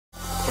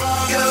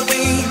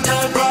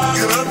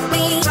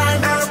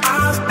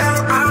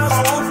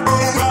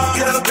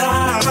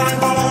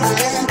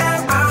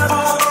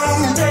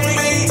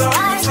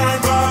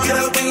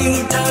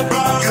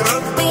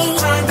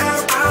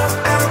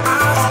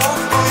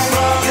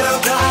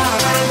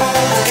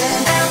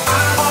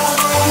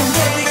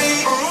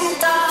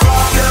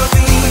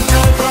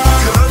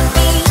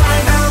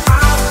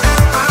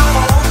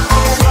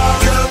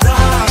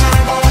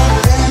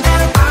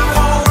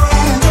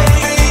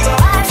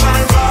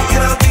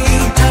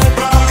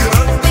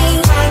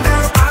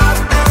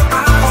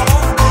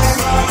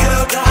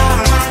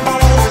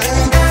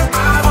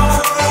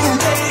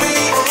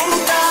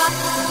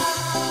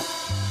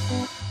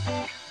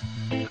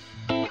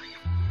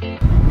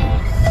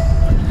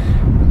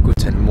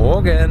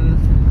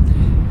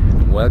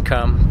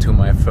Welcome to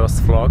my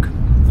first vlog.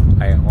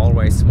 I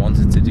always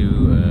wanted to do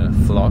a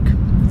vlog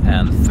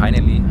and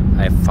finally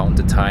I found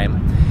the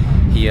time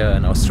here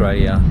in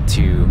Australia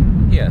to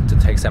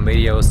take some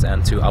videos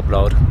and to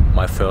upload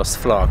my first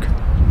vlog.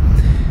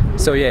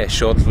 So yeah,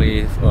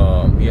 shortly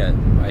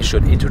I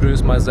should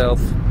introduce myself.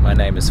 My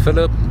name is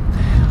Philip.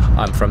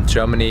 I'm from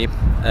Germany.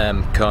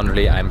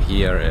 Currently I'm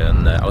here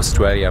in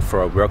Australia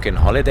for a working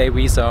holiday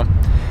visa.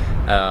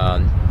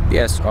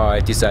 Yes,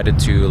 I decided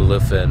to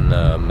live in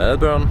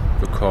Melbourne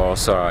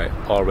because I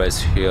always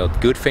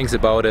heard good things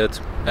about it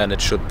and it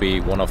should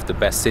be one of the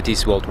best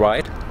cities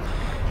worldwide.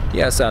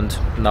 Yes, and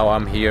now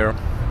I'm here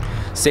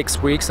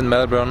 6 weeks in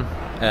Melbourne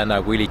and I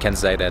really can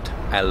say that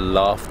I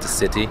love the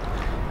city.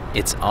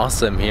 It's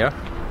awesome here.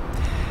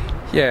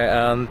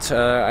 Yeah, and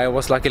I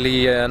was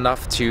lucky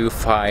enough to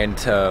find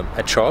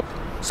a job,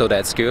 so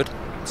that's good.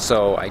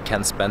 So I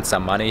can spend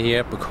some money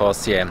here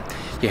because yeah,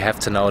 you have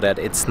to know that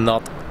it's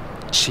not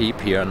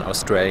cheap here in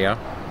Australia.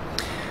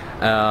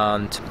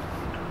 And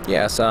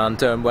yes,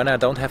 and when I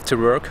don't have to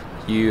work,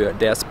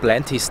 there's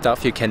plenty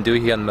stuff you can do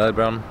here in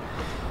Melbourne.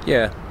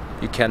 Yeah,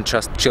 you can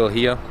just chill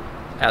here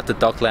at the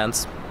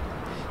Docklands.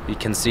 You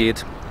can see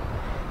it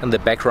in the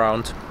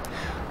background,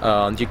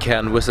 and you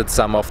can visit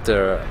some of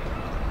the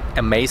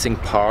amazing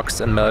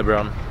parks in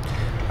Melbourne,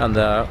 and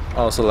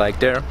also like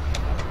there,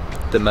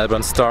 the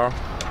Melbourne Star.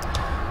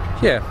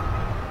 Yeah,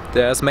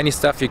 there's many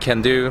stuff you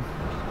can do.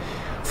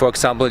 For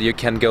example, you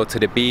can go to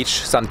the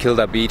beach. St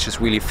Kilda Beach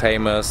is really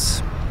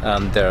famous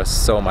and there's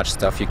so much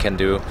stuff you can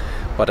do.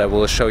 But I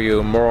will show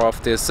you more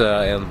of this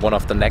in one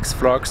of the next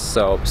vlogs,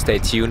 so stay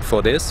tuned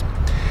for this.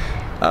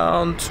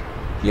 And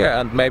yeah,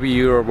 and maybe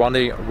you're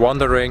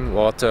wondering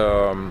what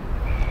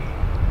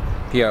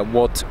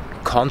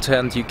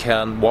content you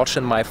can watch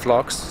in my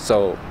vlogs.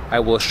 So I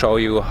will show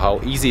you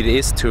how easy it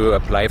is to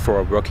apply for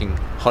a working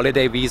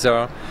holiday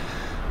visa.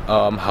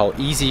 How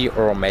easy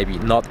or maybe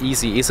not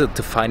easy is it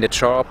to find a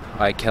job.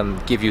 I can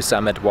give you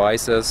some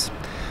advices,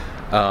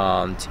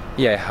 and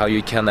yeah, how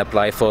you can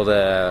apply for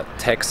the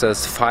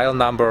taxes file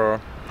number,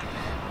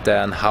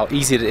 then how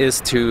easy it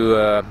is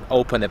to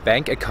open a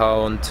bank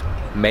account,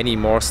 many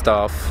more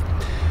stuff.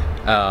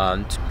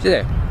 And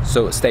yeah,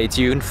 so stay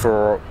tuned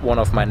for one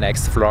of my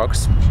next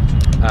vlogs.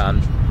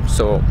 And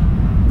so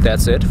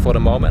that's it for the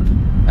moment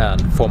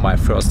and for my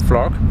first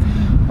vlog.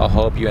 I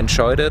hope you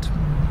enjoyed it.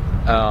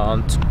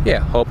 And yeah,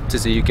 hope to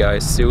see you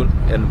guys soon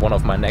in one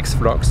of my next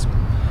vlogs.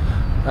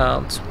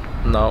 And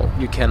now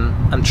you can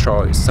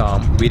enjoy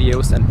some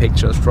videos and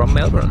pictures from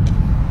Melbourne.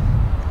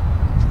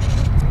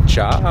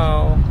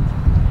 Ciao!